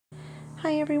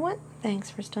Hi everyone,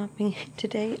 thanks for stopping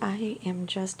today. I am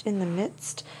just in the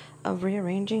midst of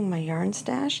rearranging my yarn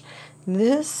stash.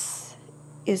 This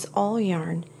is all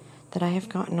yarn that I have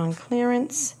gotten on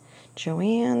clearance.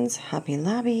 Joann's, Hobby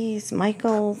Lobby's,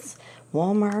 Michael's,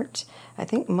 Walmart. I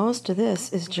think most of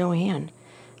this is Joann.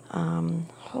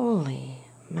 Holy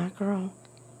mackerel.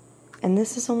 And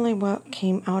this is only what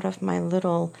came out of my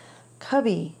little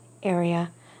cubby area.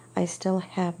 I still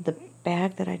have the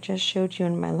bag that I just showed you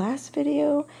in my last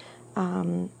video.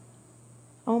 Oh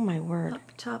my word.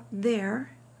 Up top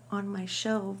there on my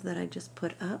shelf that I just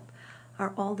put up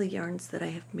are all the yarns that I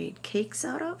have made cakes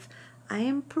out of. I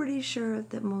am pretty sure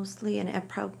that mostly, and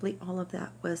probably all of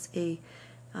that, was a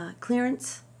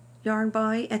clearance yarn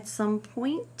buy at some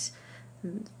point.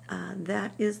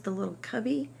 That is the little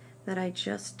cubby that I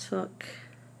just took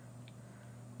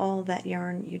all that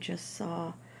yarn you just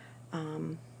saw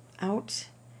out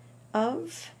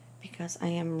of, because I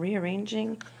am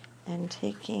rearranging and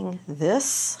taking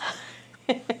this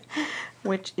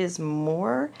which is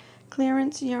more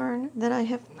clearance yarn that I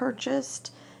have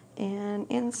purchased, and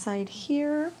inside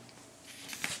here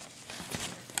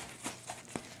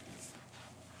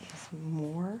is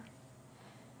more.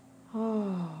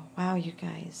 Oh wow, you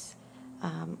guys,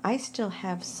 I still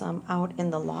have some out in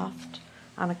the loft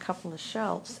on a couple of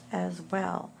shelves as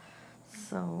well,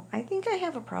 so I think I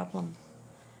have a problem.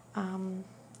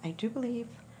 I do believe,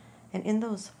 and in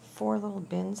those 4 little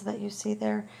bins that you see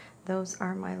there, those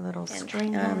are my little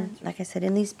string. Like I said,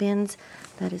 in these bins,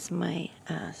 that is my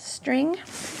string,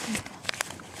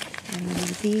 and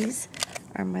then these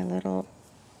are my little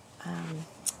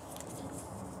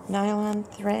nylon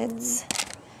threads.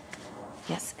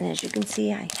 Yes, and as you can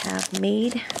see, I have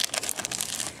made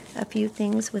a few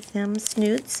things with them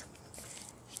snoods,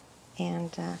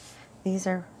 and these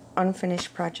are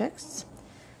unfinished projects.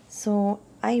 So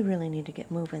I really need to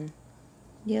get moving.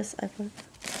 Yes, I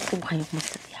almost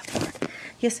said the F word.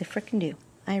 Yes, I frickin' do.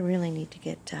 I really need to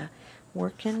get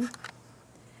working,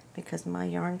 because my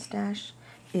yarn stash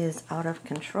is out of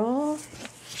control.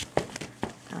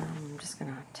 I'm just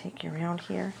gonna take you around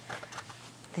here.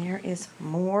 There is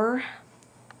more.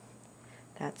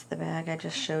 That's the bag I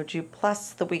just showed you,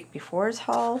 plus the week before's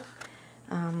haul.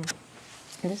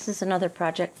 This is another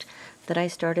project that I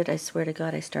started. I swear to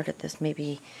God, I started this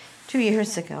maybe 2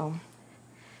 years ago.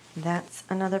 That's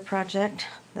another project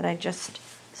that I just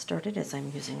started as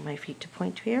I'm using my feet to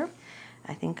point here.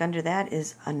 I think under that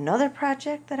is another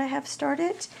project that I have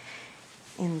started.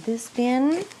 In this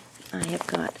bin, I have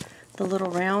got the little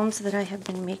rounds that I have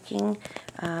been making.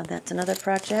 That's another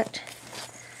project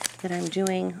that I'm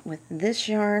doing with this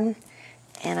yarn,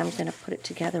 and I'm going to put it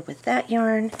together with that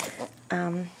yarn.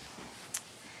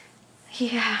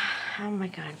 Yeah, oh my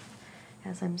God.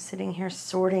 As I'm sitting here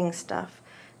sorting stuff,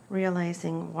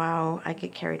 realizing, wow, I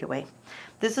get carried away.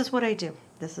 This is what I do.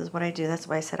 This is what I do. That's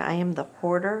why I said I am the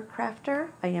hoarder crafter.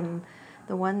 I am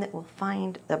the one that will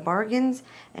find the bargains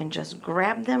and just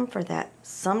grab them for that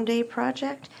someday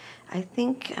project. I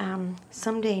think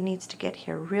someday needs to get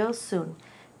here real soon,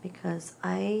 because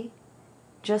I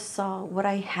just saw what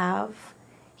I have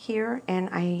here, and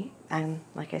I'm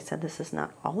like I said, this is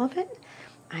not all of it.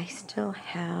 I still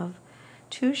have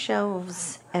 2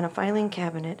 shelves and a filing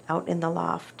cabinet out in the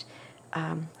loft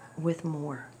with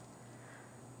more.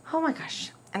 Oh my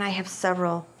gosh. And I have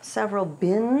several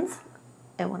bins.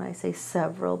 And when I say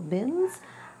several bins,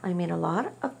 I mean a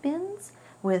lot of bins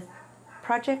with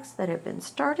projects that have been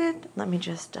started. Let me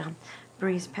just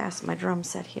breeze past my drum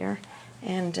set here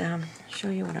and show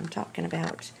you what I'm talking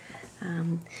about.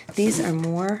 These are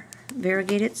more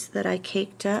variegateds that I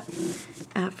caked up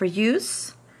for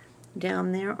use.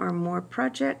 Down there are more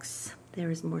projects.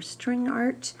 There is more string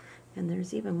art, and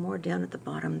there's even more down at the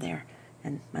bottom there.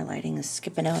 And my lighting is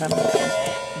skipping out. I'm looking.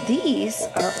 These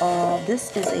are all,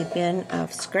 this is a bin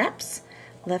of scraps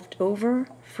left over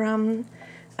from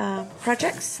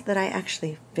projects that I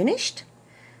actually finished.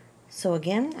 So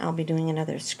again, I'll be doing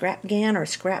another scrap gan or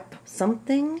scrap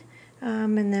something.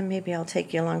 And then maybe I'll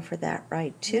take you along for that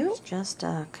ride too. It's just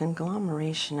a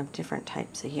conglomeration of different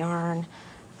types of yarn.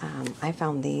 I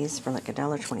found these for like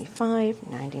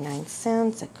 $1.25, 99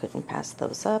 cents. I couldn't pass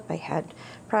those up. I had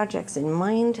projects in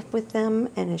mind with them,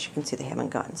 and as you can see, they haven't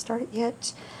gotten started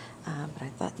yet. But I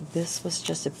thought this was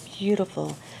just a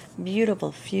beautiful,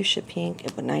 beautiful fuchsia pink.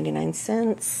 It was 99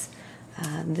 cents.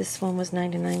 This one was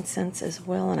 99 cents as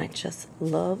well, and I just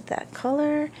love that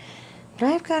color. But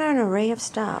I've got an array of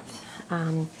stuff.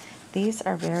 These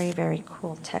are very, very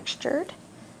cool textured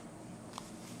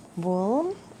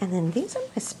wool. And then these are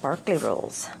my sparkly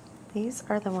rolls. These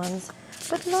are the ones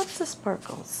with lots of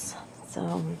sparkles.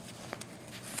 So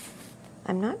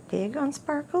I'm not big on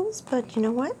sparkles, but you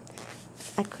know what?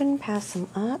 I couldn't pass them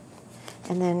up.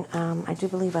 And then I do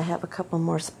believe I have a couple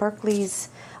more sparklies.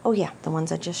 Oh yeah, the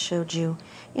ones I just showed you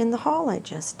in the haul I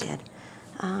just did.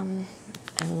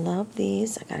 I love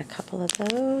these. I got a couple of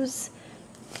those.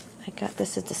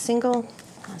 This is a single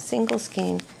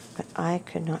skein, but I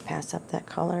could not pass up that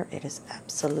color. It is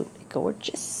absolutely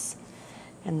gorgeous.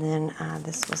 And then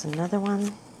this was another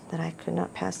one that I could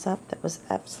not pass up that was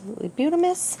absolutely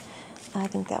beautiful. I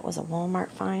think that was a Walmart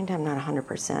find. I'm not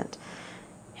 100%.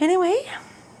 Anyway,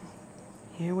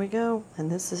 here we go.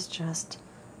 And this is just,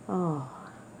 oh,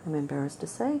 I'm embarrassed to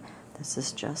say, this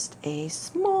is just a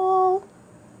small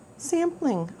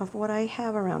sampling of what I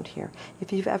have around here.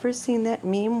 If you've ever seen that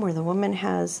meme where the woman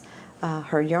has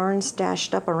her yarn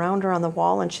stashed up around her on the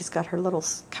wall and she's got her little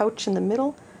couch in the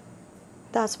middle,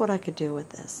 that's what I could do with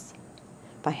this.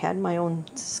 If I had my own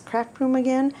craft room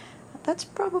again, that's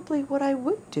probably what I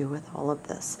would do with all of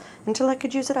this until I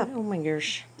could use it up. Oh my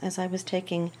gosh, as I was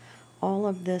taking all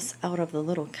of this out of the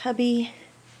little cubby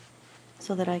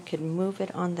so that I could move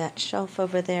it on that shelf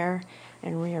over there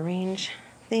and rearrange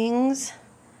things.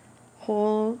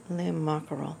 Holy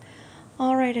mackerel.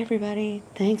 All right, everybody,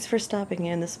 thanks for stopping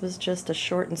in. This was just a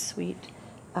short and sweet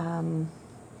yarn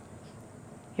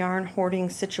hoarding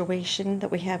situation that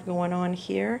we have going on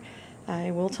here.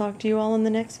 I will talk to you all in the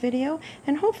next video,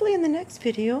 and hopefully in the next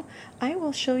video I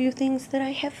will show you things that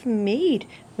I have made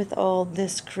with all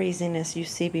this craziness you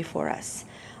see before us.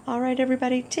 All right,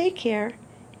 everybody, take care.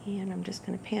 And I'm just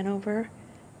going to pan over,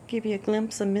 give you a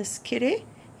glimpse of Miss Kitty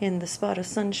in the spot of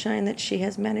sunshine that she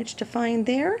has managed to find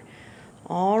there.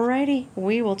 Alrighty,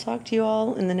 we will talk to you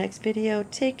all in the next video.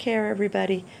 Take care,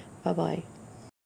 everybody. Bye-bye.